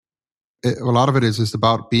a lot of it is just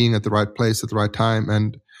about being at the right place at the right time.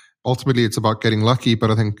 And ultimately, it's about getting lucky.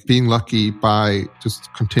 But I think being lucky by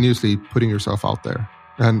just continuously putting yourself out there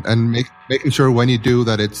and making sure when you do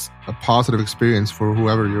that it's a positive experience for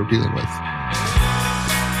whoever you're dealing with.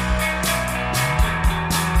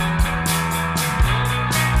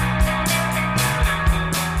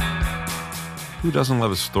 Who doesn't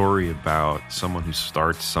love a story about someone who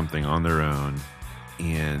starts something on their own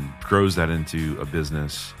and grows that into a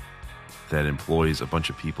business that employs a bunch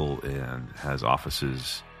of people and has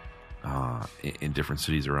offices in different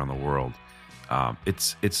cities around the world?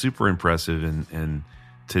 It's super impressive. And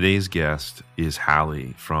today's guest is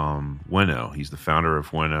Hallie from Weno. He's the founder of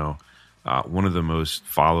Weno, one of the most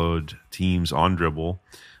followed teams on Dribbble.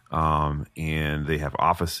 And they have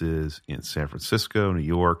offices in San Francisco, New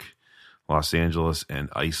York, Los Angeles, and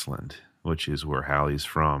Iceland, which is where Hallie's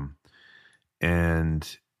from. And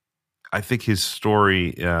I think his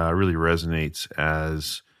story really resonates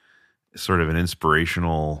as sort of an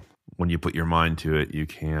inspirational. When you put your mind to it, you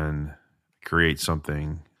can create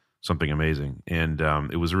something amazing. And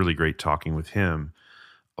it was really great talking with him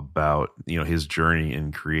about his journey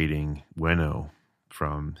in creating Weno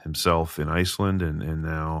from himself in Iceland, and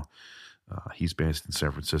now he's based in San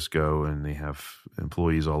Francisco, and they have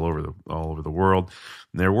employees all over the world.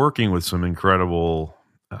 And they're working with some incredible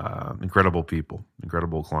people,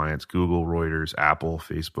 incredible clients: Google, Reuters, Apple,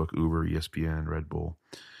 Facebook, Uber, ESPN, Red Bull,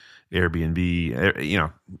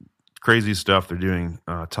 Airbnb. Crazy stuff. They're doing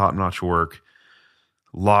top-notch work.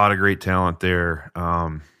 A lot of great talent there.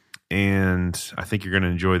 And I think you're going to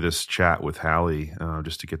enjoy this chat with Hallie,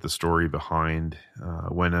 just to get the story behind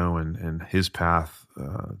Weno and his path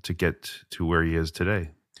to get to where he is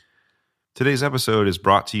today. Today's episode is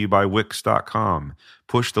brought to you by Wix.com.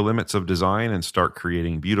 Push the limits of design and start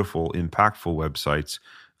creating beautiful, impactful websites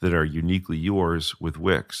that are uniquely yours with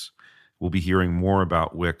Wix. We'll be hearing more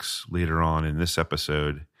about Wix later on in this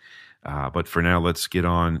episode. But for now, let's get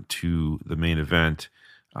on to the main event.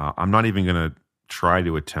 I'm not even going to try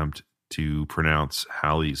to attempt to pronounce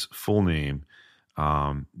Hallie's full name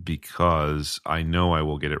because I know I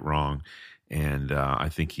will get it wrong. And I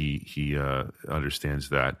think he understands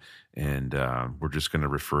that. And we're just going to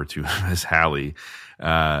refer to him as Hallie.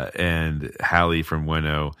 And Hallie from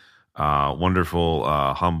Weno, wonderful,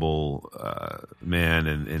 humble man,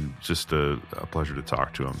 and just a pleasure to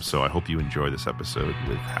talk to him. So I hope you enjoy this episode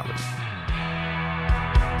with Hallie.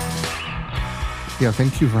 Yeah,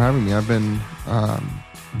 thank you for having me. I've been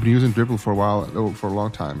using Dribbble for a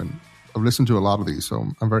long time, and I've listened to a lot of these, so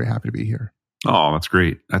I'm very happy to be here. Oh, that's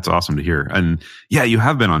great. That's awesome to hear. And yeah, you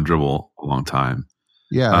have been on Dribbble a long time.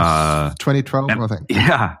 Yeah, 2012, I think.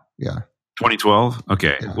 Yeah. 2012?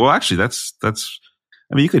 Okay. Yeah. Well, actually, that's. I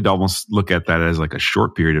mean, you could almost look at that as like a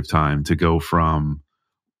short period of time to go from,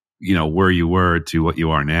 where you were to what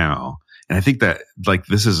you are now. And I think that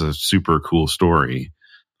this is a super cool story.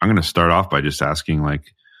 I'm going to start off by just asking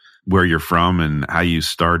where you're from and how you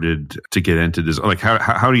started to get into this.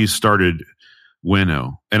 How do you started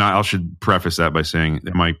Weno? And I should preface that by saying,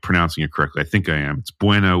 am I pronouncing it correctly? I think I am. It's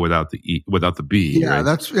Bueno without the B. Yeah, right?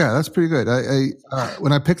 that's pretty good. I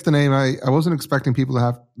when I picked the name, I wasn't expecting people to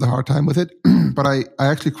have the hard time with it, but I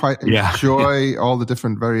actually quite enjoy all the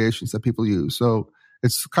different variations that people use. So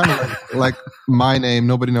it's kind of like my name.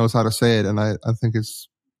 Nobody knows how to say it, and I think that's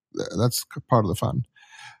part of the fun.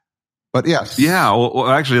 But yes. Yeah. Well,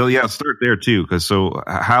 actually, yeah. Start there too, because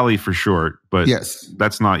Hallie for short. But yes,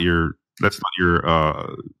 that's not your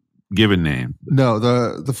given name. No,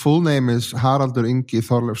 the full name is Haraldur Ingi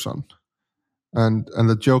Þorleifsson, and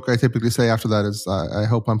the joke I typically say after that is, I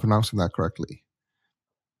hope I'm pronouncing that correctly.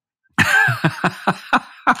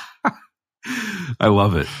 I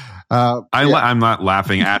love it. I'm not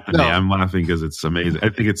laughing at the name. I'm laughing because it's amazing. I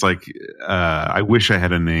think it's I wish I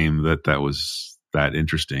had a name that was that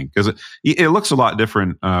interesting, because it looks a lot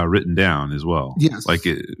different written down as well. Yes,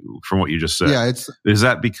 from what you just said. Yeah, is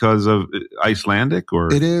that because of Icelandic,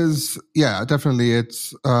 or it is? Yeah, definitely.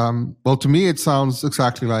 It's well, to me, it sounds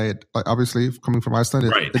exactly like obviously coming from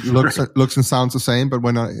Iceland, it looks and sounds the same. But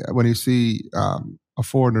when you see a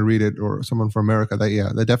foreigner read it, or someone from America, they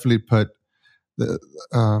definitely put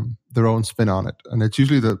their own spin on it, and it's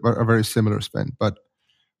usually a very similar spin. But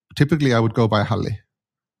typically, I would go by Hallie.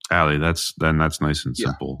 Hallie, that's nice and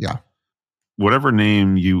simple. Yeah. Whatever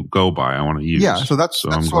name you go by, I want to use. Yeah, so that's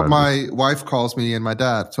what my wife calls me and my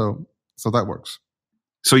dad. So that works.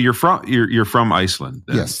 So you're from Iceland,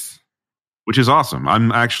 then? Yes. Which is awesome.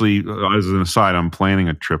 I'm actually, as an aside, I'm planning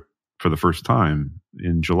a trip for the first time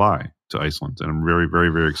in July to Iceland, and I'm very,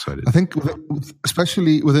 very, very excited. I think,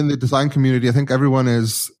 especially within the design community, I think everyone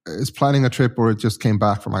is planning a trip or it just came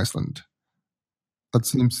back from Iceland. That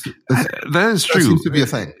seems that is true. That seems to be a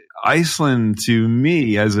thing. Iceland, to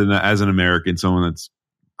me, as an American, someone that's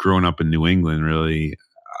grown up in New England, really,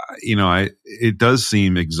 it does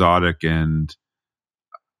seem exotic and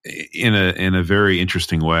in a very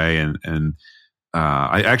interesting way. And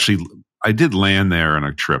I did land there on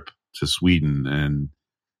a trip to Sweden, and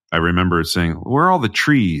I remember saying, "Where are all the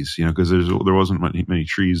trees?" Because there wasn't many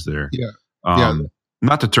trees there. Yeah.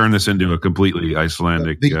 Not to turn this into a completely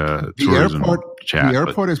Icelandic tourism chat. The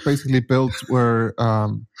airport is basically built where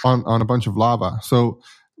on a bunch of lava. So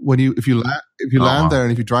if you land there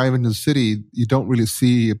and if you drive into the city, you don't really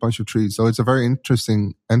see a bunch of trees. So it's a very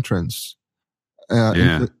interesting entrance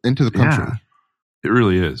into the country. Yeah, it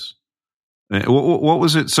really is. What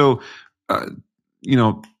was it? So,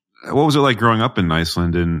 what was it like growing up in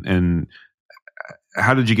Iceland, and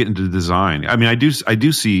how did you get into design? I mean, I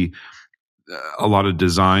do see a lot of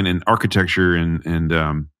design and architecture and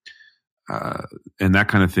that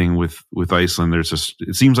kind of thing with Iceland.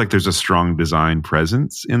 It seems like there's a strong design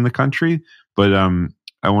presence in the country, but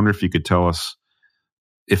I wonder if you could tell us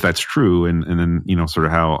if that's true, and then sort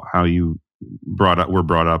of how you were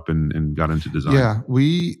brought up and got into design. Yeah,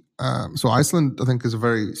 so Iceland, I think, is a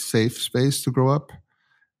very safe space to grow up.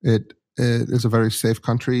 It is a very safe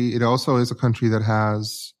country. It also is a country that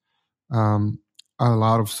has a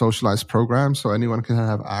lot of socialized programs, so anyone can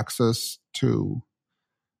have access to.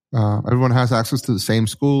 Everyone has access to the same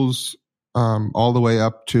schools, all the way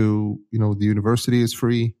up to the university is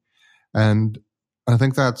free, and I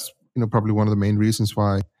think that's probably one of the main reasons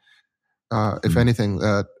why, if anything,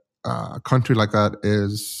 that a country like that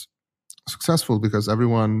is successful, because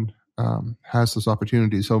everyone has this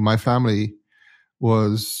opportunity. So my family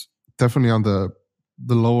was definitely on the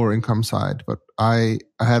lower income side, but I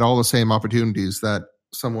had all the same opportunities that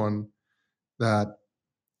someone that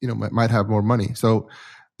might have more money. So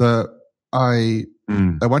I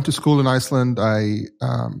went to school in Iceland. I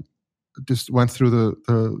just went through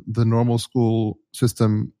the normal school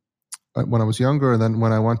system when I was younger, and then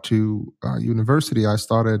when I went to university, I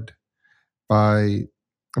started I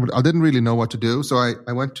didn't really know what to do, so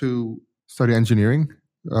I went to study engineering,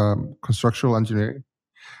 constructional engineering,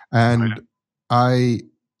 and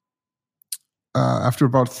after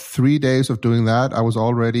about 3 days of doing that, I was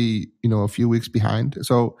already, a few weeks behind.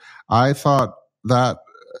 So I thought that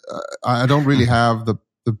I don't really have the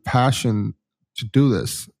passion to do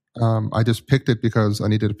this. I just picked it because I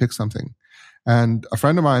needed to pick something. And a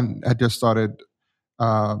friend of mine had just started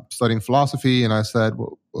studying philosophy, and I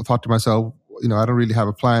thought to myself, I don't really have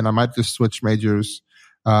a plan. I might just switch majors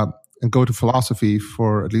and go to philosophy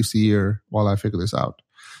for at least a year while I figure this out.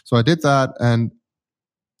 So I did that, and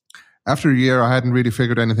after a year, I hadn't really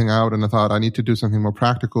figured anything out, and I thought I need to do something more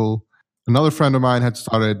practical. Another friend of mine had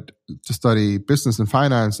started to study business and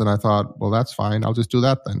finance, and I thought, well, that's fine. I'll just do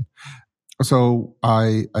that then. So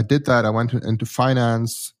I did that. I went into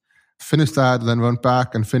finance, finished that, then went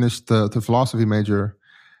back and finished the philosophy major,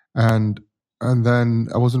 and then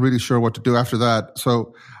I wasn't really sure what to do after that.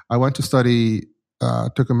 So I went to study,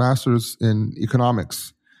 took a master's in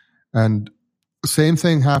economics, and same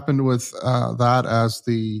thing happened with that as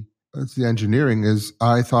the engineering. Is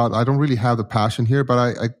I thought I don't really have the passion here, but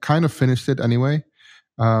I kind of finished it anyway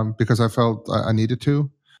because I felt I needed to,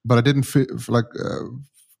 but I didn't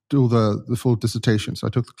do the full dissertation. So I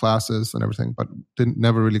took the classes and everything, but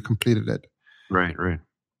never really completed it. Right. And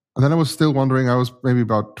then I was still wondering. I was maybe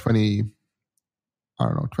about 25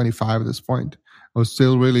 at this point. I was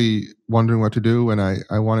still really wondering what to do, and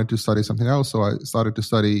I wanted to study something else. So I started to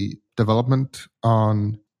study development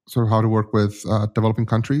on sort of how to work with developing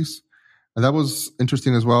countries. And that was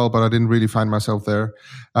interesting as well, but I didn't really find myself there.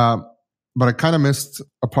 But I kind of missed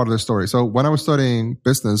a part of the story. So when I was studying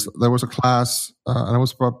business, there was a class, and I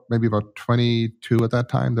was maybe about 22 at that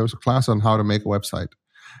time. There was a class on how to make a website.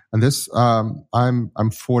 And this,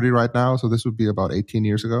 I'm 40 right now, so this would be about 18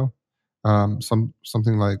 years ago,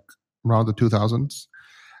 something like around the 2000s.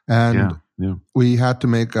 And we had to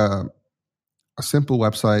make a simple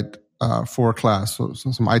website for a class, so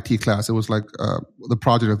some IT class. It was like the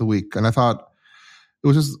project of the week. And I thought it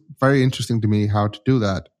was just very interesting to me how to do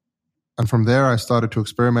that. And from there, I started to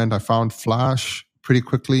experiment. I found Flash pretty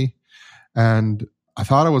quickly. And I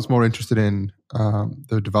thought I was more interested in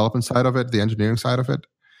the development side of it, the engineering side of it.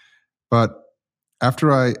 But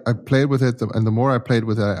after I played with it, and the more I played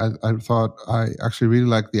with it, I thought I actually really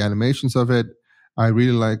liked the animations of it. I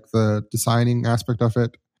really like the designing aspect of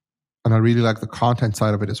it. And I really like the content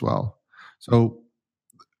side of it as well. So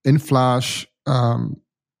in Flash, I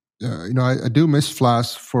do miss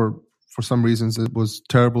Flash for some reasons. It was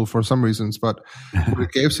terrible for some reasons, but what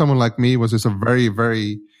it gave someone like me was just a very,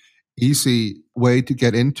 very easy way to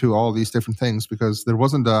get into all these different things because there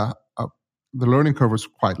wasn't the learning curve was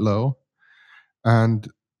quite low, and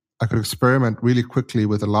I could experiment really quickly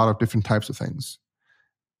with a lot of different types of things.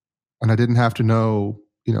 And I didn't have to know,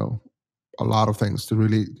 a lot of things to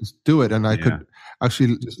really just do it. And I could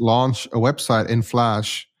actually just launch a website in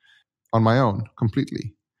Flash on my own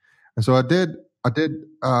completely. And so I did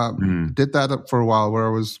that for a while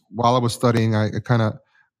while I was studying, I kind of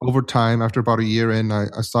over time, after about a year in,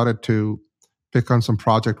 I started to pick on some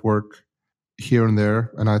project work here and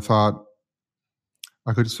there. And I thought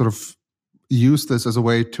I could sort of use this as a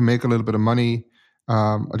way to make a little bit of money.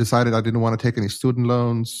 I decided I didn't want to take any student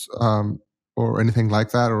loans or anything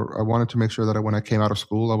like that, or I wanted to make sure that when I came out of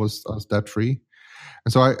school, I was debt free.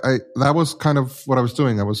 And so I that was kind of what I was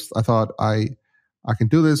doing. I thought I can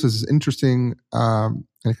do this. This is interesting, and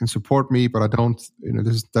it can support me, but I don't.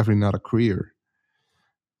 This is definitely not a career.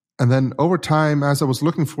 And then over time, as I was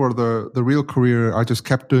looking for the real career, I just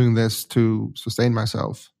kept doing this to sustain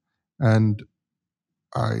myself. And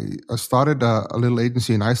I started a little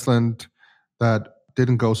agency in Iceland that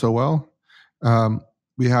didn't go so well.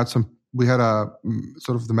 We had a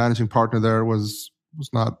sort of the managing partner there was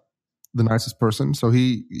not the nicest person. So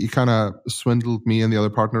he kind of swindled me and the other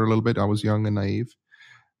partner a little bit. I was young and naive.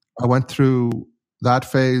 I went through that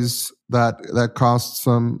phase that caused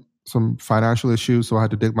some financial issues. So I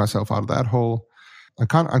had to dig myself out of that hole. I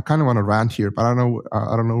kind of want to rant here, but I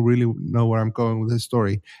don't really know where I'm going with this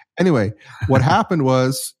story. Anyway, what happened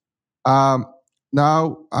was,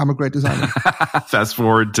 now I'm a great designer. Fast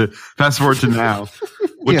forward to now,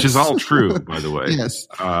 which yes. is all true, by the way. Yes.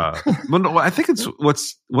 No, I think it's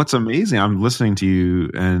what's amazing. I'm listening to you,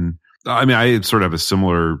 and I mean, I sort of have a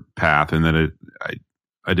similar path in that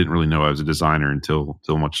I didn't really know I was a designer until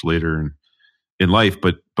much later in life.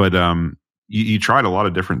 But you tried a lot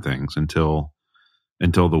of different things until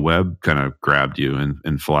the web kind of grabbed you,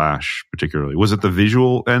 and Flash particularly. Was it the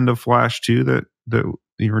visual end of Flash too that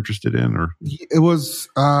you were interested in, or? It was,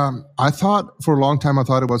 I thought for a long time, it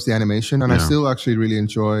was the animation, and I still actually really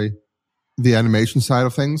enjoy the animation side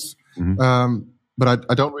of things. Mm-hmm. But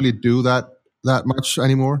I don't really do that much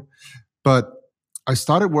anymore. But I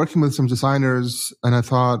started working with some designers, and I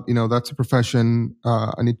thought, that's a profession.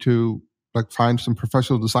 I need to find some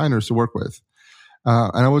professional designers to work with.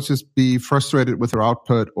 And I would just be frustrated with their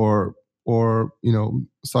output or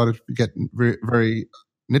started to get very, very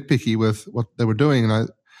nitpicky with what they were doing. And I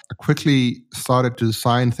quickly started to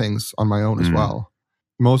design things on my own as well,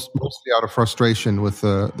 mostly out of frustration with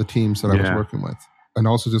the teams that I was working with, and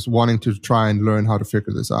also just wanting to try and learn how to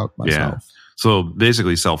figure this out myself. Yeah. So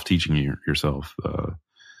basically self-teaching yourself.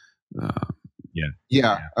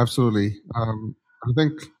 Yeah, absolutely. I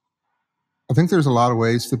think there's a lot of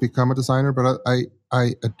ways to become a designer, but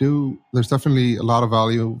I do. There's definitely a lot of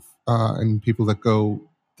value in people that go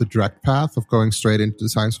the direct path of going straight into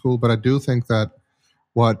design school. But I do think that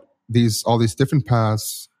what all these different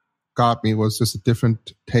paths got me was just a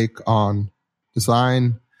different take on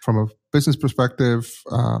design from a business perspective,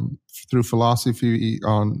 through philosophy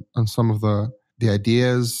on some of the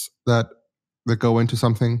ideas that go into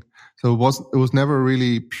something. So it was never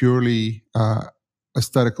really purely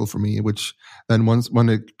aesthetical for me, which then when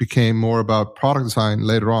it became more about product design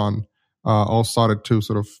later on, all started to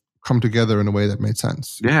sort of come together in a way that made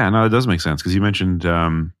sense. Yeah, no, it does make sense because you mentioned,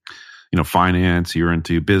 finance. You're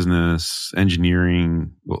into business,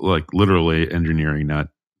 engineering, literally engineering, not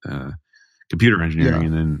computer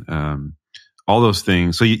engineering, and then all those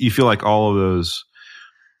things. So you feel like all of those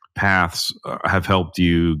paths have helped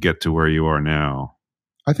you get to where you are now.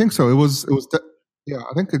 I think so. It was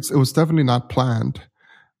I think it was definitely not planned,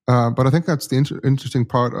 but I think that's the interesting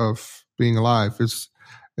part of being alive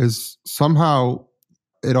is somehow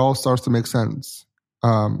it all starts to make sense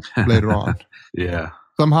later on. Yeah.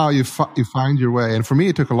 Somehow you find your way, and for me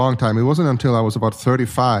it took a long time. It wasn't until I was about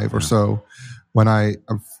 35 or so when I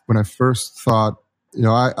first thought,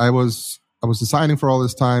 I was designing for all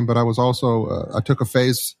this time, but I was also I took a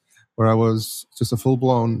phase where I was just a full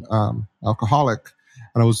blown alcoholic,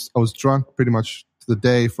 and I was drunk pretty much to the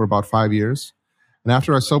day for about 5 years. And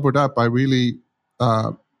after I sobered up, I really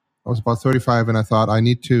I was about 35, and I thought I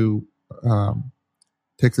need to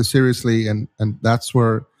take this seriously, and that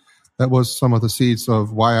was some of the seeds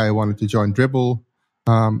of why I wanted to join Dribbble,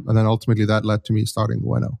 and then ultimately that led to me starting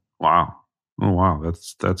Ueno. Wow! Oh wow,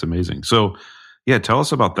 that's amazing. So, yeah, tell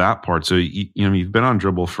us about that part. So you've been on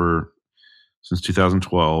Dribbble since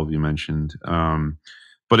 2012. You mentioned,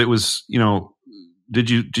 but it was did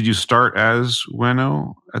you start as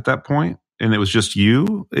Ueno at that point, and it was just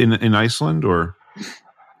you in Iceland, or?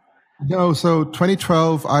 No, so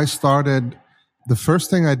 2012 I started. The first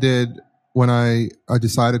thing I did when I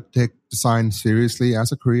decided to take design seriously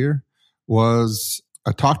as a career was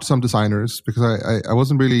I talked to some designers because I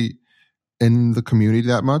wasn't really in the community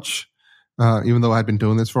that much, even though I had been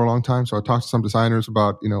doing this for a long time. So I talked to some designers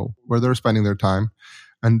about, where they're spending their time.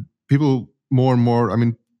 And people more and more, I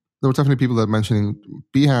mean, there were definitely people that were mentioning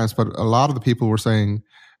Behance, but a lot of the people were saying,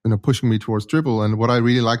 pushing me towards Dribbble. And what I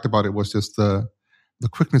really liked about it was just the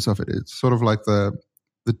quickness of it. It's sort of like the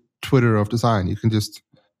Twitter of design. You can just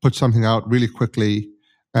put something out really quickly,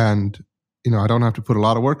 and I don't have to put a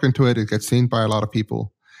lot of work into it. It gets seen by a lot of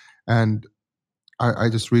people, and I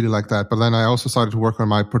just really like that. But then I also started to work on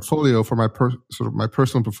my portfolio for my my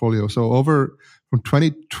personal portfolio. So over from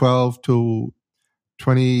 2012 to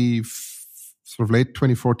late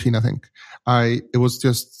 2014, I think it was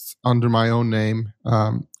just under my own name.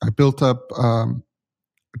 I built up a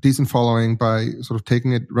decent following by sort of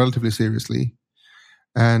taking it relatively seriously,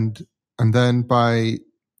 and then by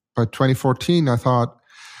 2014, I thought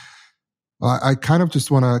I kind of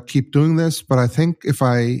just want to keep doing this. But I think if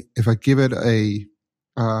I give it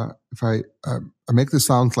if I make this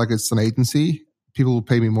sound like it's an agency, people will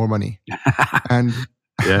pay me more money, and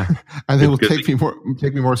and they will take me more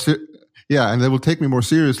and they will take me more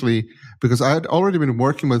seriously, because I had already been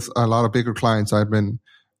working with a lot of bigger clients. I'd been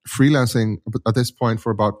freelancing at this point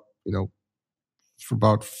for about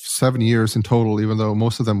 7 years in total, even though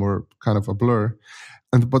most of them were kind of a blur.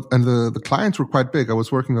 And the clients were quite big. I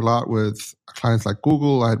was working a lot with clients like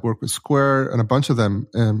Google. I had worked with Square and a bunch of them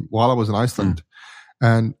while I was in Iceland.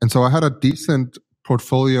 And so I had a decent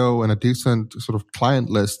portfolio and a decent sort of client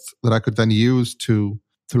list that I could then use to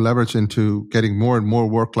leverage into getting more and more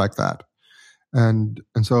work like that. And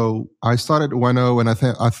so I started Ueno, and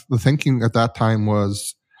the thinking at that time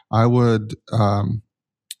was I would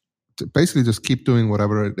basically just keep doing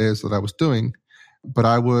whatever it is that I was doing, but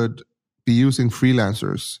I would be using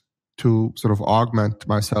freelancers to sort of augment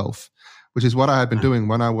myself, which is what I had been doing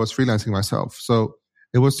when I was freelancing myself. So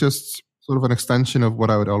it was just sort of an extension of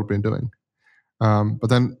what I had already been doing. But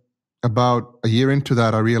then about a year into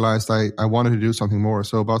that, I realized I wanted to do something more.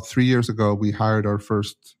 So about 3 years ago, we hired our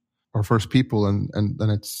first people, and then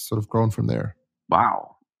it's sort of grown from there.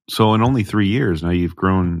 Wow. So in only 3 years, now you've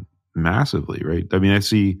grown massively, right? I mean, I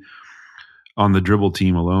see on the Dribbble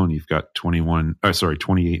team alone, you've got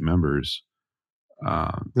 28 members.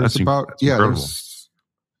 That's incredible.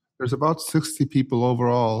 There's about 60 people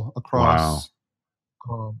overall across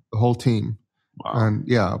the whole team. Wow. And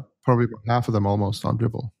probably about half of them almost on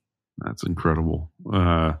Dribbble. That's incredible.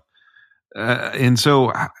 And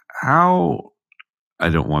so how, I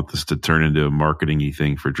don't want this to turn into a marketing-y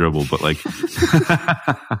thing for Dribbble, but like,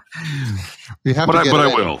 I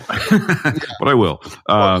will. But I will.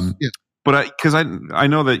 But because I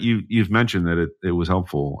know that you've mentioned that it was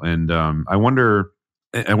helpful, and I wonder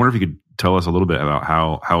if you could tell us a little bit about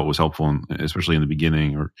how it was helpful, especially in the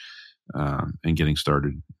beginning or and getting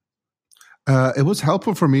started. It was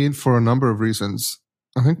helpful for me for a number of reasons.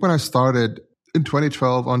 I think when I started in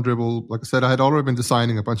 2012 on Dribbble, like I said, I had already been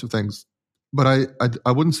designing a bunch of things, but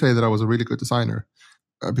I wouldn't say that I was a really good designer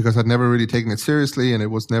because I'd never really taken it seriously, and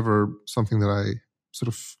it was never something that I sort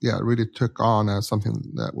of really took on as something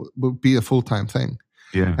that would be a full-time thing.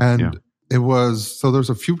 It was, so there's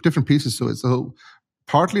a few different pieces to it. So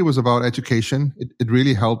partly it was about education. It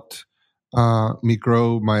really helped me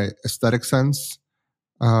grow my aesthetic sense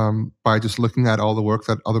by just looking at all the work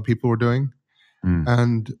that other people were doing.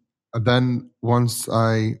 And then once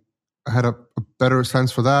I had a better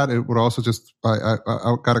sense for that, it would also just I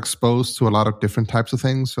got exposed to a lot of different types of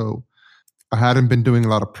things. So I hadn't been doing a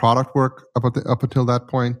lot of product work up until that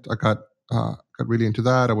point. I got really into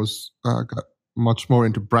that. I was got much more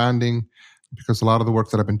into branding, because a lot of the work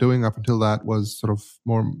that I've been doing up until that was sort of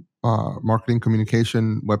more marketing,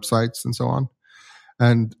 communication, websites, and so on.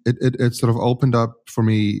 And it sort of opened up for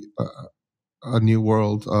me a new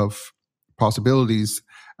world of possibilities.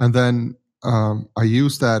 And then I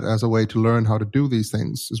used that as a way to learn how to do these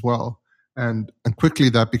things as well. And quickly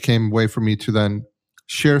that became a way for me to then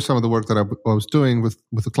share some of the work that I was doing with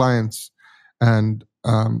the clients. And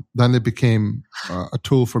then it became a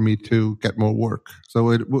tool for me to get more work. So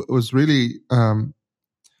it was really,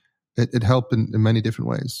 it helped in many different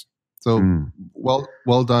ways. So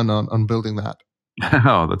well done on building that.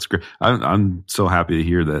 Oh, that's great. I'm so happy to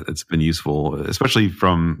hear that it's been useful, especially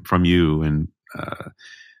from you and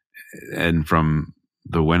from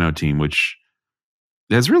the Ueno team, which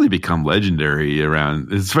has really become legendary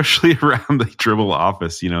especially around the Dribbble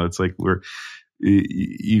office. It's like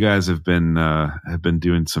you guys have been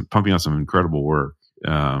doing pumping out some incredible work,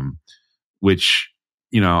 which,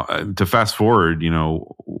 to fast forward,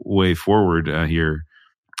 way forward here,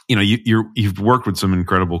 you've worked with some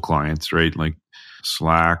incredible clients, right? Like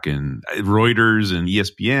Slack and Reuters and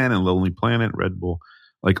ESPN and Lonely Planet, Red Bull,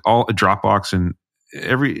 like all Dropbox and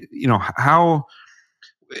every, how,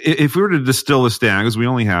 if we were to distill this down, because we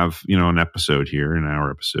only have, an episode here, an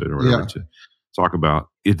hour episode or whatever, to talk about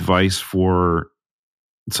advice for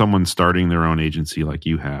someone starting their own agency like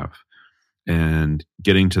you have and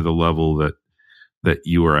getting to the level that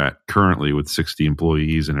you are at currently with 60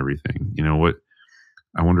 employees and everything.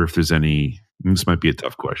 I wonder if there's any, this might be a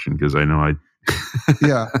tough question because I know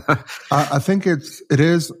Yeah. I think it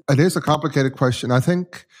is a complicated question. I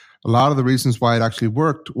think a lot of the reasons why it actually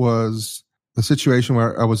worked was the situation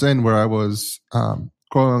where I was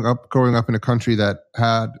growing up in a country that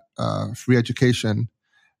had free education,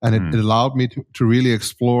 and it allowed me to really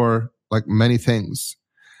explore like many things,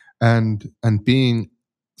 and being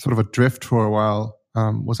sort of adrift for a while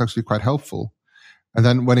was actually quite helpful. And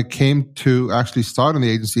then when it came to actually starting the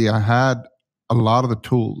agency, I had a lot of the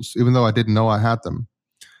tools, even though I didn't know I had them.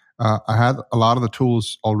 I had a lot of the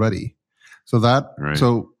tools already.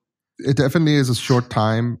 So it definitely is a short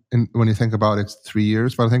time when you think about it, it's 3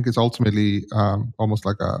 years, but I think it's ultimately almost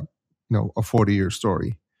like a 40-year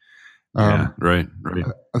story. Right.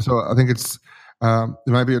 So I think it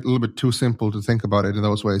might be a little bit too simple to think about it in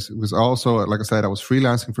those ways. It was also, like I said, I was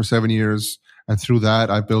freelancing for 7 years, and through that,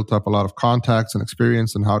 I built up a lot of contacts and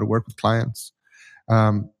experience in how to work with clients.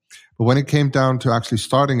 But when it came down to actually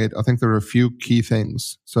starting it, I think there are a few key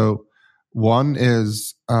things. So one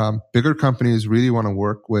is bigger companies really want to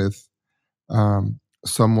work with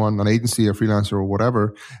someone, an agency, a freelancer, or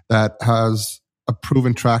whatever, that has a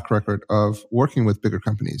proven track record of working with bigger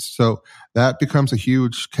companies. So that becomes a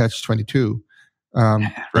huge catch-22.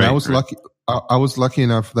 And I was lucky. I was lucky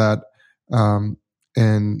enough that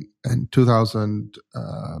in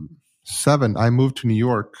 2007, I moved to New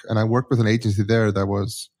York, and I worked with an agency there that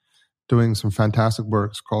was doing some fantastic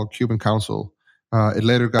work called Cuban Counsel. It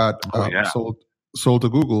later got sold to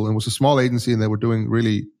Google, and was a small agency, and they were doing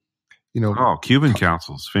really, Cuban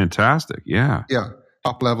Counsel's fantastic. Yeah,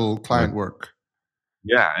 top level client work.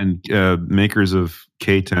 Yeah, and makers of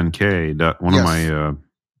K10K, one of my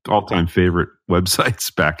all-time favorite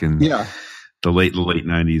websites back in the late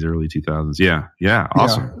 90s, early 2000s. Yeah,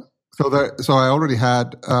 awesome. Yeah. So I already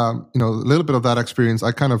had a little bit of that experience.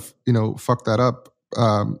 I kind of fucked that up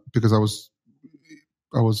because I was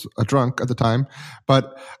a drunk at the time,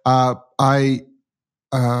 but I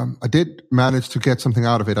did manage to get something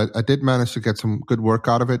out of it. I did manage to get some good work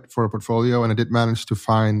out of it for a portfolio, and I did manage to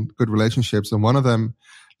find good relationships. And one of them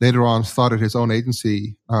later on started his own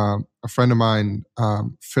agency. A friend of mine,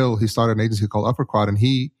 Phil, he started an agency called Upperquad, and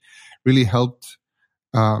he really helped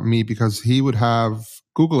me because he would have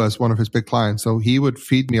Google as one of his big clients. So he would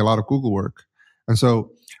feed me a lot of Google work. And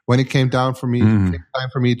so when it came down for me, time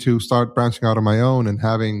for me to start branching out on my own and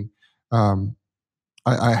having,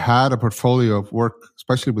 I had a portfolio of work,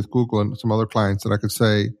 especially with Google and some other clients, that I could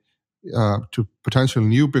say to potential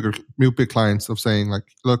new big clients of saying like,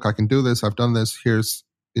 look, I can do this. I've done this. Here's,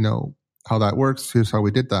 how that works. Here's how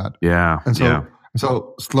we did that. Yeah. And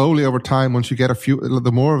so slowly over time, once you get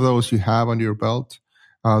the more of those you have under your belt,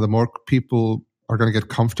 the more people are going to get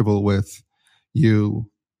comfortable with you,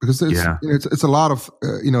 because it's a lot of,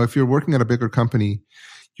 if you're working at a bigger company,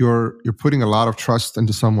 you're putting a lot of trust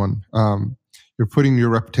into someone. You're putting your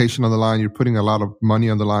reputation on the line. You're putting a lot of money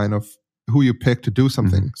on the line of who you pick to do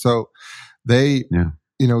something. Mm-hmm. So they're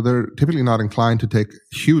typically not inclined to take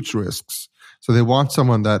huge risks. So they want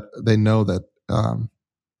someone that they know that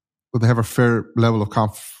they have a fair level of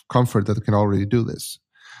comfort that they can already do this.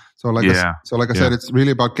 So like I said, it's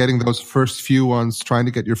really about getting those first few ones, trying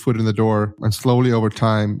to get your foot in the door, and slowly over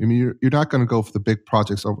time. I mean, you're not going to go for the big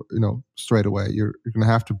projects straight away. You're going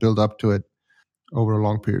to have to build up to it over a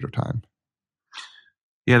long period of time.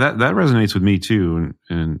 Yeah, that resonates with me too.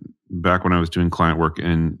 And back when I was doing client work,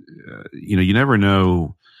 and you never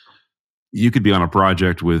know. You could be on a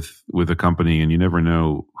project with a company, and you never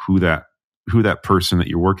know who that person that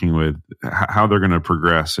you're working with, how they're going to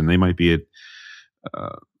progress, and they might be at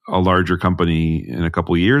a larger company in a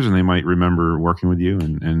couple of years, and they might remember working with you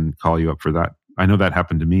and call you up for that. I know that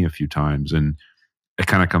happened to me a few times, and it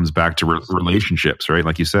kind of comes back to relationships, right?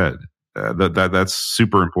 Like you said. That's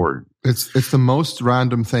super important. It's the most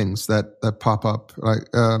random things that pop up. Like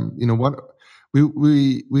what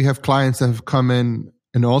we have clients that have come in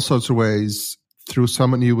all sorts of ways through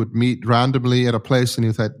someone you would meet randomly at a place, and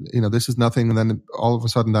you thought this is nothing, and then all of a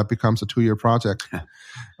sudden that becomes a 2-year project.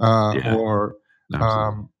 Or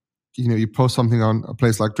you post something on a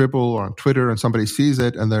place like Dribbble or on Twitter, and somebody sees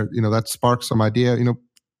it, and that sparks some idea.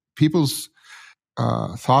 People's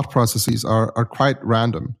thought processes are quite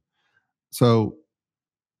random. So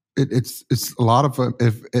it's a lot of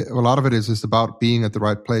it is just about being at the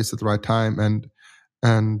right place at the right time,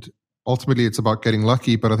 and ultimately it's about getting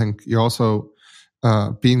lucky. But I think you're also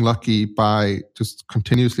being lucky by just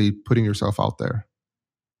continuously putting yourself out there,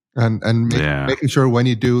 and making sure when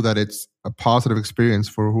you do that it's a positive experience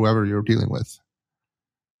for whoever you're dealing with.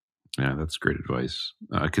 Yeah, that's great advice,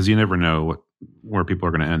 because you never know where people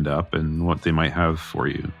are going to end up and what they might have for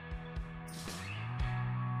you.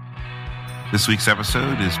 This week's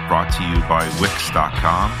episode is brought to you by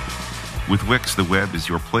Wix.com. With Wix, the web is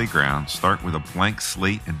your playground. Start with a blank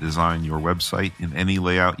slate and design your website in any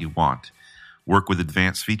layout you want. Work with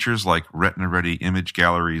advanced features like Retina-ready image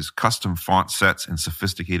galleries, custom font sets, and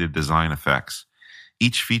sophisticated design effects.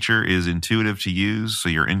 Each feature is intuitive to use, so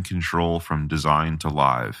you're in control from design to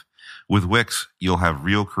live. With Wix, you'll have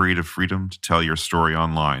real creative freedom to tell your story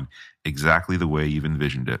online, exactly the way you've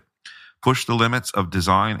envisioned it. Push the limits of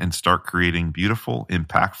design and start creating beautiful,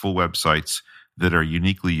 impactful websites that are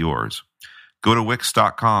uniquely yours. Go to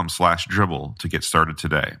Wix.com/dribble to get started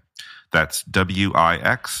today. That's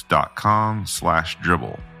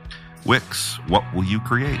Wix.com/dribble. Wix, what will you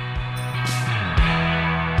create?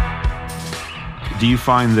 Do you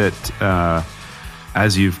find that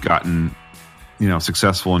as you've gotten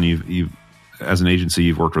successful and you've as an agency,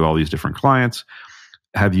 you've worked with all these different clients,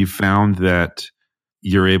 have you found that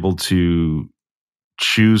you're able to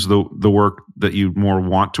choose the work that you more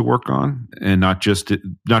want to work on, and not just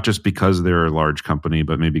because they're a large company,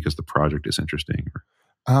 but maybe because the project is interesting?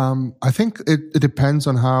 I think it depends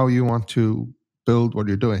on how you want to build what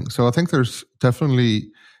you're doing. So I think there's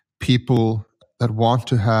definitely people that want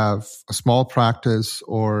to have a small practice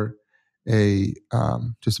or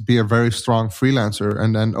just be a very strong freelancer,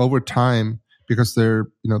 and then over time, because they're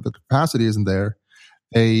the capacity isn't there,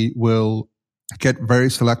 they will get very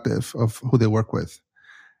selective of who they work with,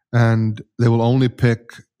 and they will only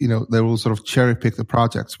pick, they will sort of cherry pick the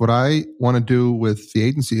projects. What I want to do with the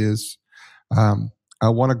agency is, I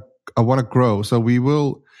want to grow. So we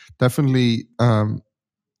will definitely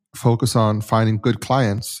focus on finding good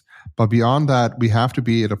clients, but beyond that, we have to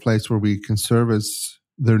be at a place where we can service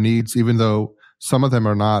their needs, even though some of them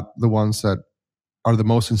are not the ones that are the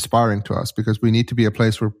most inspiring to us, because we need to be a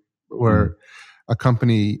place where a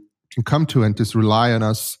company can come to and just rely on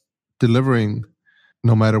us delivering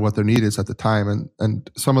no matter what their need is at the time. And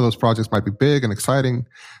some of those projects might be big and exciting.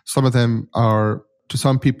 Some of them are, to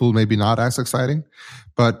some people, maybe not as exciting,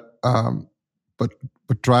 but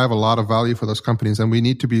drive a lot of value for those companies. And we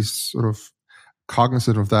need to be sort of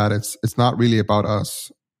cognizant of that. It's not really about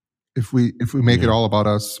us. If we make it all about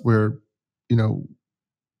us, we're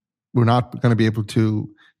not going to be able to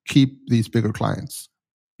keep these bigger clients.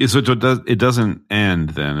 So it doesn't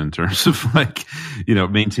end then in terms of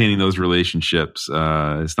maintaining those relationships.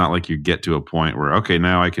 It's not like you get to a point where, okay,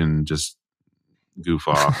 now I can just goof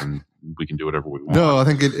off and we can do whatever we want. No, I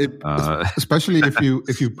think especially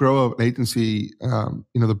if you grow an agency,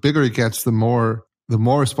 the bigger it gets, the more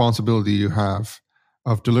responsibility you have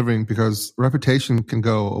of delivering, because reputation can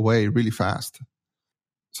go away really fast.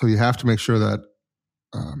 So you have to make sure that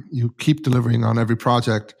you keep delivering on every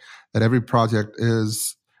project, that every project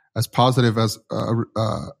is as positive as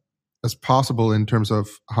possible in terms of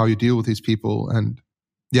how you deal with these people. And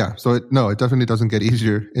so it definitely doesn't get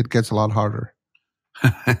easier. It gets a lot harder.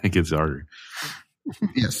 It gets harder.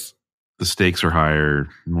 Yes. The stakes are higher,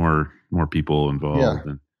 more people involved. Yeah.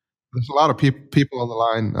 There's a lot of people on the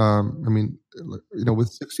line. With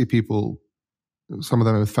 60 people, some of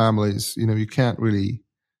them with families, you can't really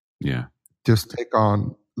just take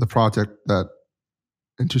on the project that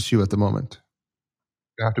interests you at the moment.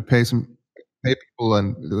 You have to pay people,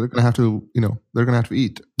 and they're going to have to, they're going to have to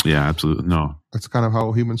eat. Yeah, absolutely. No, that's kind of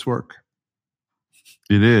how humans work.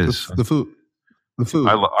 It is the food.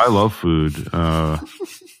 I love food,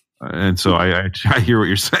 and so I hear what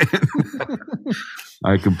you're saying.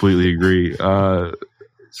 I completely agree.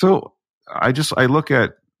 So I look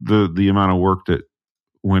at the amount of work that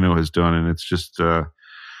Winnow has done, and it's just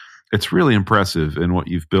it's really impressive in what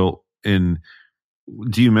you've built. And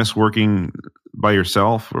do you miss working by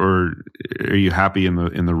yourself, or are you happy in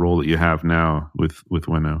the role that you have now with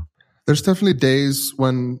Winnow? There's definitely days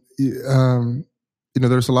when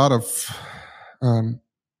there's a lot of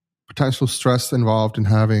potential stress involved in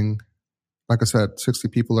having, like I said, 60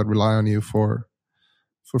 people that rely on you for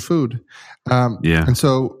food. And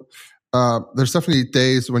so there's definitely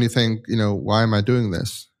days when you think, why am I doing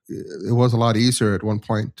this? It was a lot easier at one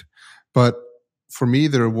point, but for me,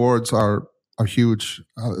 the rewards are huge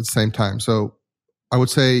at the same time. So I would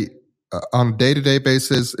say on a day-to-day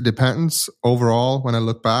basis, it depends. Overall, when I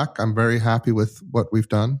look back, I'm very happy with what we've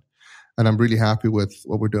done. and I'm really happy with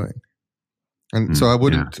what we're doing. And so I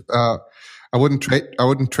wouldn't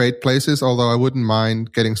trade places, although I wouldn't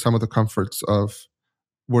mind getting some of the comforts of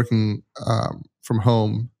working from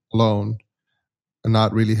home alone and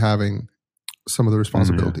not really having some of the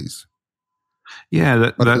responsibilities.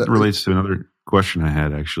 Yeah, that relates to another question I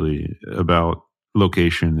had actually about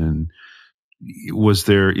location. And was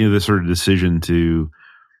there this sort of decision to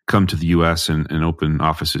come to the U.S. and open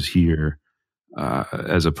offices here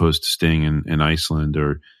as opposed to staying in Iceland,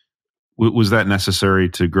 or was that necessary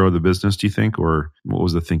to grow the business, do you think, or what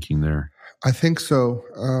was the thinking there? I think so.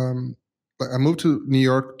 I moved to New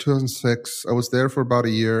York 2006. I was there for about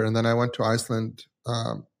a year, and then I went to Iceland.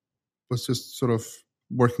 Was just sort of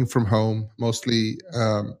working from home mostly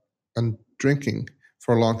and drinking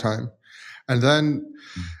for a long time. And then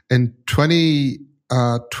in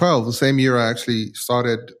 2012, the same year I actually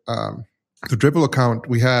started the Dribbble account,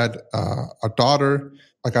 we had a daughter.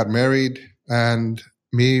 I got married, and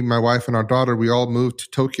me, my wife, and our daughter, we all moved to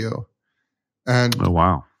Tokyo. And oh,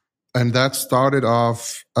 wow. And that started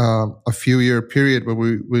off a few-year period where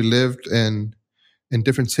we lived in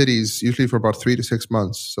different cities, usually for about 3 to 6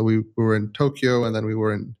 months. So we were in Tokyo, and then we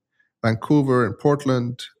were in Vancouver and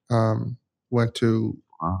Portland. Went to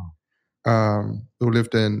we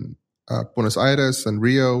lived in Buenos Aires and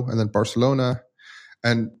Rio, and then Barcelona,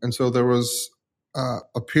 and so there was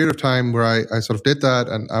a period of time where I sort of did that,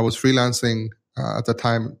 and I was freelancing at that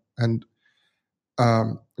time, and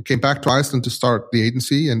I came back to Iceland to start the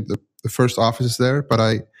agency and the first offices there. But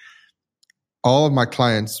all of my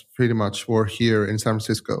clients pretty much were here in San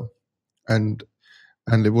Francisco, and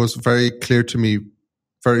it was very clear to me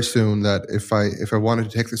very soon that if I wanted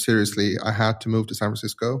to take this seriously, I had to move to San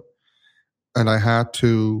Francisco, and I had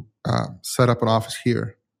to set up an office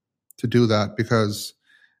here to do that, because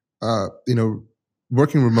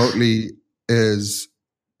working remotely is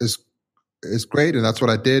great, and that's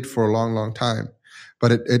what I did for a long, long time.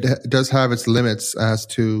 But it does have its limits as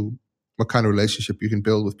to what kind of relationship you can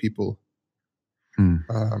build with people.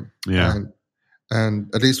 And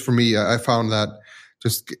at least for me, I found that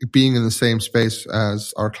just being in the same space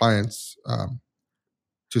as our clients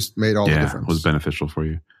just made all the difference. Was beneficial for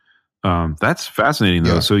you. That's fascinating,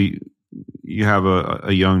 though. Yeah. So you have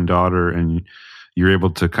a young daughter, and you're able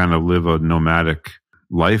to kind of live a nomadic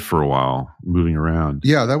life for a while, moving around.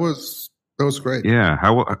 Yeah, that was great. Yeah,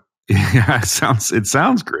 it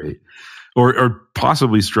sounds great, or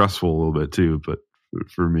possibly stressful a little bit too. But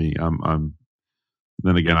for me, I'm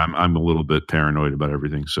then again, I'm a little bit paranoid about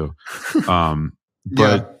everything. So,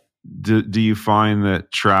 but do you find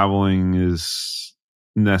that traveling is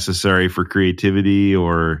necessary for creativity,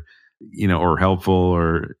 or helpful,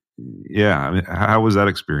 or I mean, how was that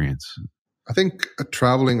experience? I think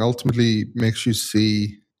traveling ultimately makes you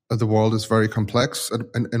see that the world is very complex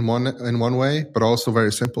in one way, but also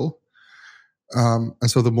very simple. And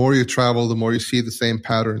so the more you travel, the more you see the same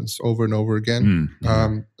patterns over and over again.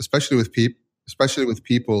 Especially with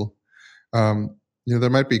people. There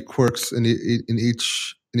might be quirks in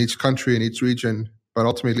each country, in each region, but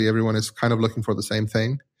ultimately everyone is kind of looking for the same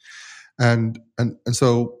thing. And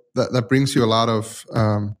so that brings you a lot of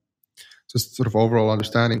just sort of overall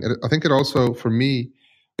understanding. I think it also, for me,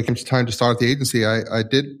 when it came to time to start the agency, I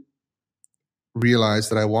did realize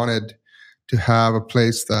that I wanted to have a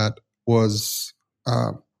place that was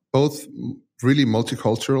both really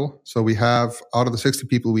multicultural. So we have, out of the 60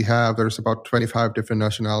 people we have, there's about 25 different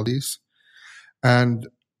nationalities. And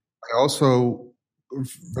I also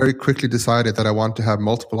very quickly decided that I want to have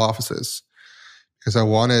multiple offices, because I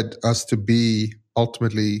wanted us to be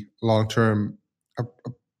ultimately long-term,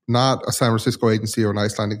 not a San Francisco agency or an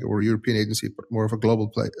Icelandic or European agency, but more of a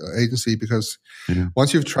global agency. Because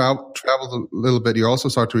once you've traveled a little bit, you also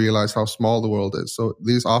start to realize how small the world is. So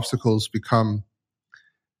these obstacles become,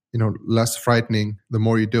 less frightening the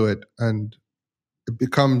more you do it. And it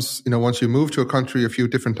becomes, once you move to a country a few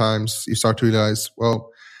different times, you start to realize,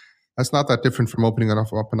 well, that's not that different from opening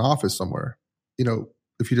up an office somewhere.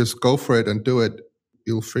 If you just go for it and do it,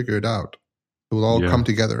 you'll figure it out. It will all come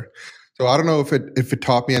together. So I don't know if it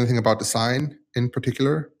taught me anything about design in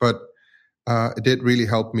particular, but it did really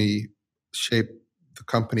help me shape the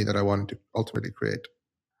company that I wanted to ultimately create.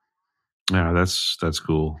 Yeah, that's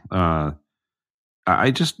cool.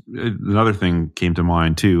 Another thing came to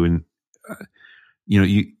mind too, and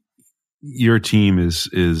your team is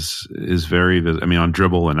very, I mean, on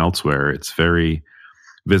Dribbble and elsewhere, it's very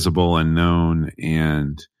visible and known,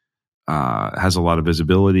 and has a lot of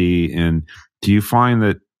visibility. And do you find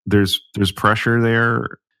that there's pressure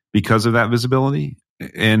there because of that visibility?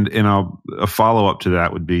 And a follow up to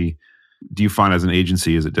that would be, do you find as an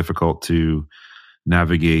agency, is it difficult to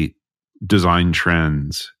navigate design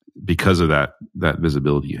trends because of that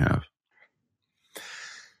visibility you have?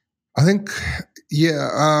 I think,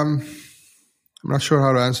 I'm not sure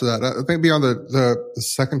how to answer that. I think beyond the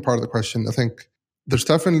second part of the question, I think there's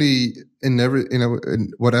definitely in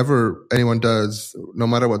whatever anyone does, no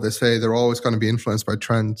matter what they say, they're always going to be influenced by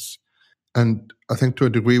trends. And I think to a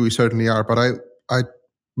degree we certainly are. But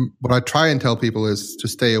what I try and tell people is to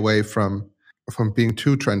stay away from being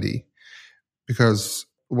too trendy, because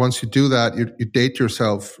once you do that, you date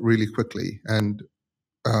yourself really quickly. And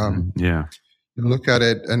you look at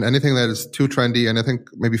it, and anything that is too trendy, and I think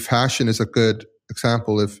maybe fashion is a good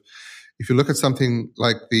example. If you look at something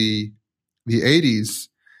like the 80s,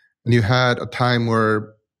 and you had a time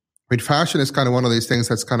where, fashion is kind of one of these things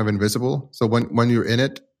that's kind of invisible. So when you're in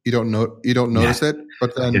it, you don't notice it.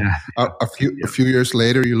 But then a few years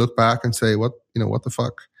later, you look back and say, what the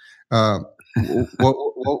fuck? What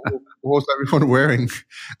was everyone wearing,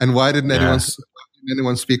 and why didn't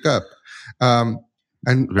anyone speak up?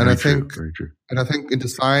 And I think in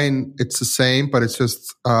design it's the same, but it's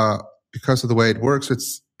just because of the way it works,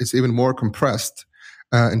 it's even more compressed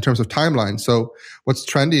in terms of timeline. So what's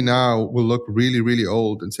trendy now will look really, really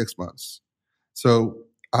old in 6 months. So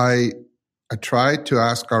I try to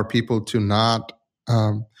ask our people to not,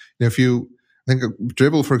 I think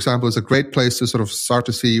Dribbble, for example, is a great place to sort of start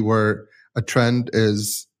to see where a trend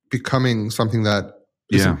is becoming something that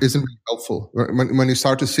isn't really helpful. When you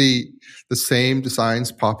start to see the same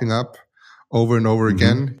designs popping up over and over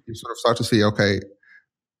again, you sort of start to see, okay,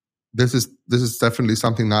 this is definitely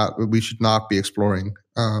something that we should not be exploring.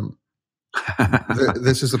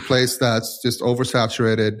 This is a place that's just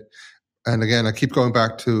oversaturated. And again, I keep going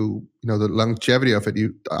back to the longevity of it.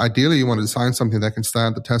 Ideally you want to design something that can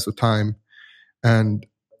stand the test of time, and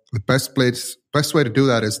the best way to do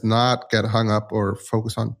that is not get hung up or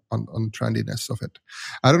focus on trendiness of it.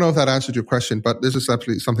 I don't know if that answered your question, but this is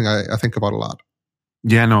absolutely something I think about a lot.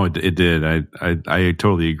 Yeah, no, it did. I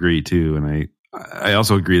totally agree too, and I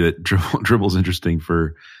also agree that Dribbble's interesting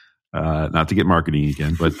for not to get marketing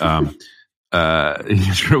again, but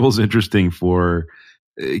Dribbble's interesting for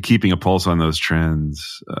keeping a pulse on those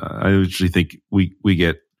trends. I actually think we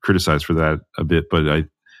get criticized for that a bit, but I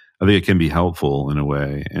think it can be helpful in a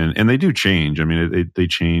way, and they do change. I mean, they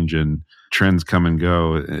change and trends come and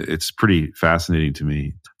go. It's pretty fascinating to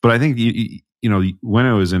me. But I think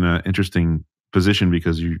Ueno is in an interesting position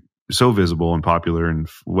because you're so visible and popular and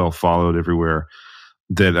well followed everywhere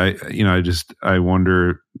that I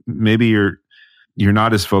wonder, maybe you're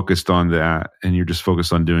not as focused on that, and you're just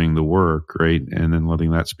focused on doing the work, right, and then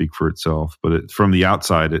letting that speak for itself. But from the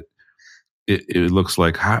outside, it looks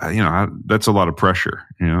like that's a lot of pressure.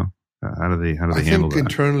 How do they handle that? I think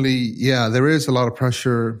internally, there is a lot of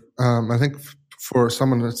pressure. I think for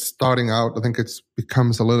someone that's starting out, I think it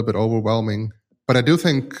becomes a little bit overwhelming. But I do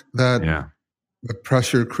think that the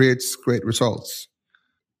pressure creates great results.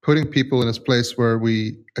 Putting people in this place where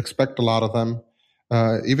we expect a lot of them,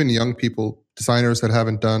 even young people, designers that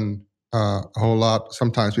haven't done a whole lot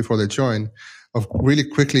sometimes before they join, of really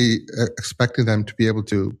quickly expecting them to be able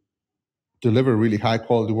to deliver really high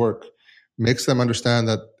quality work, makes them understand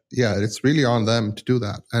that it's really on them to do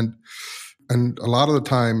that. And a lot of the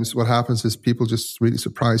times what happens is people just really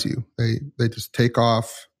surprise you. They just take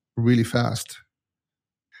off really fast.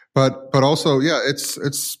 But also,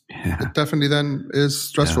 it definitely then is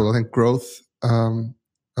stressful. I think growth,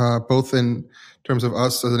 both in terms of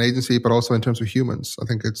us as an agency, but also in terms of humans. I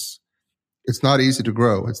think it's not easy to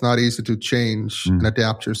grow. It's not easy to change and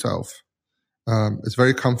adapt yourself. It's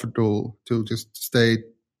very comfortable to just stay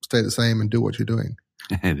the same and do what you're doing.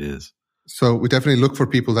 It is. So we definitely look for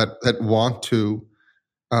people that want to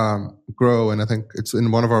grow, and I think it's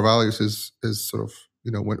in one of our values is sort of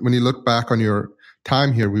when you look back on your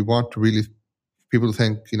time here, we want to really people to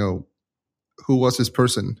think who was this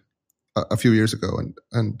person a few years ago,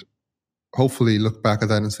 and hopefully look back at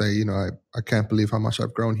that and say I can't believe how much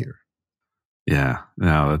I've grown here. Yeah,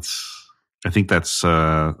 no, I think that's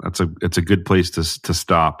a good place to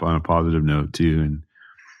stop on a positive note too, and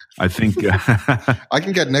I think I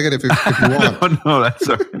can get negative if you want. No, that's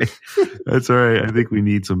all right. That's all right. I think we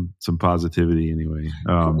need some positivity anyway.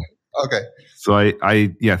 Okay. So I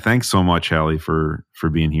thanks so much, Hallie, for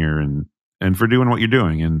being here and for doing what you're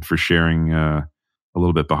doing and for sharing a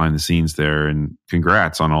little bit behind the scenes there, and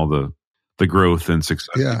congrats on all the growth and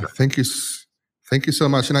success. Yeah, thank you. Thank you so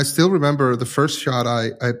much. And I still remember the first shot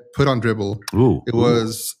I put on Dribbble. It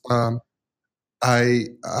was I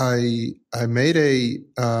made a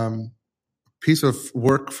piece of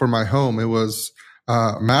work for my home. It was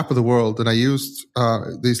a map of the world, and I used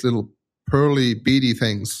these little pearly beady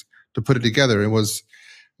things to put it together. It was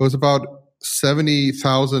was about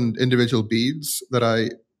 70,000 individual beads that I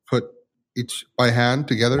put each by hand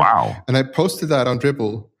together. Wow. And I posted that on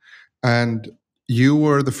Dribbble, and you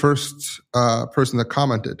were the first person that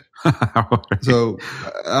commented. So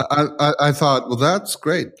I thought, well, that's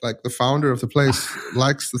great. Like, the founder of the place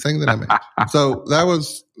likes the thing that I made. So that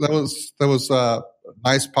was a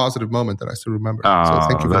nice positive moment that I still remember. So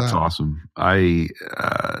thank you for that's that. Awesome.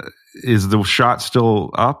 Is the shot still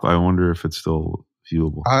up? I wonder if it's still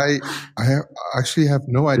viewable. I actually have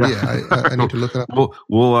no idea. I need to look it up.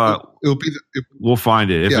 We'll find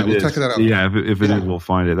it. We'll check it out. Yeah, if it is, we'll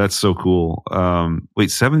find it. That's so cool.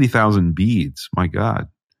 Wait, 70,000 beads. My God.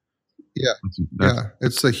 Yeah,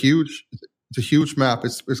 It's a huge map.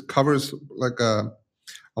 It covers like a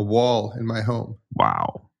wall in my home.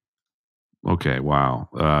 Wow. Okay. Wow.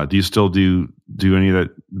 Do you still do any of that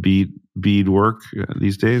bead work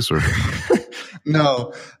these days, or?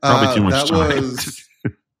 No, probably too much time.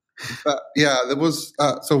 That was.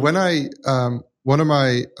 So when one of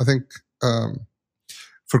my, I think,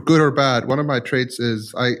 for good or bad, one of my traits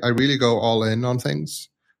is I really go all in on things.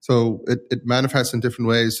 So it manifests in different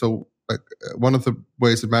ways. So like one of the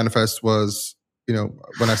ways it manifests was,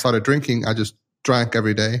 when I started drinking, I just drank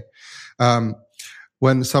every day.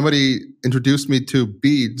 When somebody introduced me to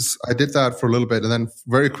beads, I did that for a little bit, and then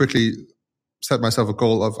very quickly set myself a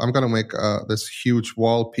goal of I'm going to make this huge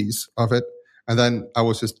wall piece of it, and then I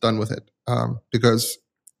was just done with it because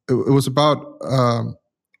it was about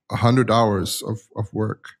 100 hours of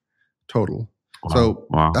work total. Wow. So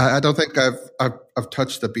wow. I don't think I've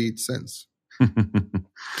touched the bead since.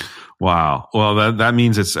 Wow. Well, that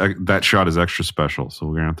means that shot is extra special. So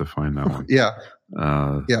we're gonna have to find that one. Yeah.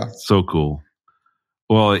 So cool.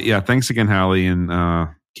 Well, yeah. Thanks again, Hallie, and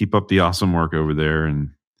keep up the awesome work over there, and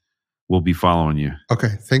we'll be following you. Okay.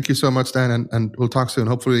 Thank you so much, Dan, and we'll talk soon.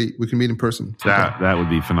 Hopefully, we can meet in person. That would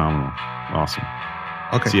be phenomenal. Awesome.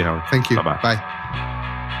 Okay. See you, Howard. Thank you. Bye-bye. Bye.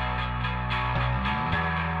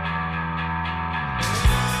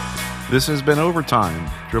 This has been Overtime,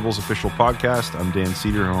 Dribbble's official podcast. I'm Dan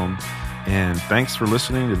Cederholm, and thanks for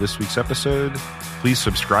listening to this week's episode. Please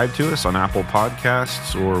subscribe to us on Apple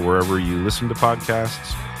Podcasts or wherever you listen to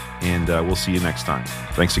podcasts, and we'll see you next time.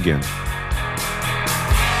 Thanks again.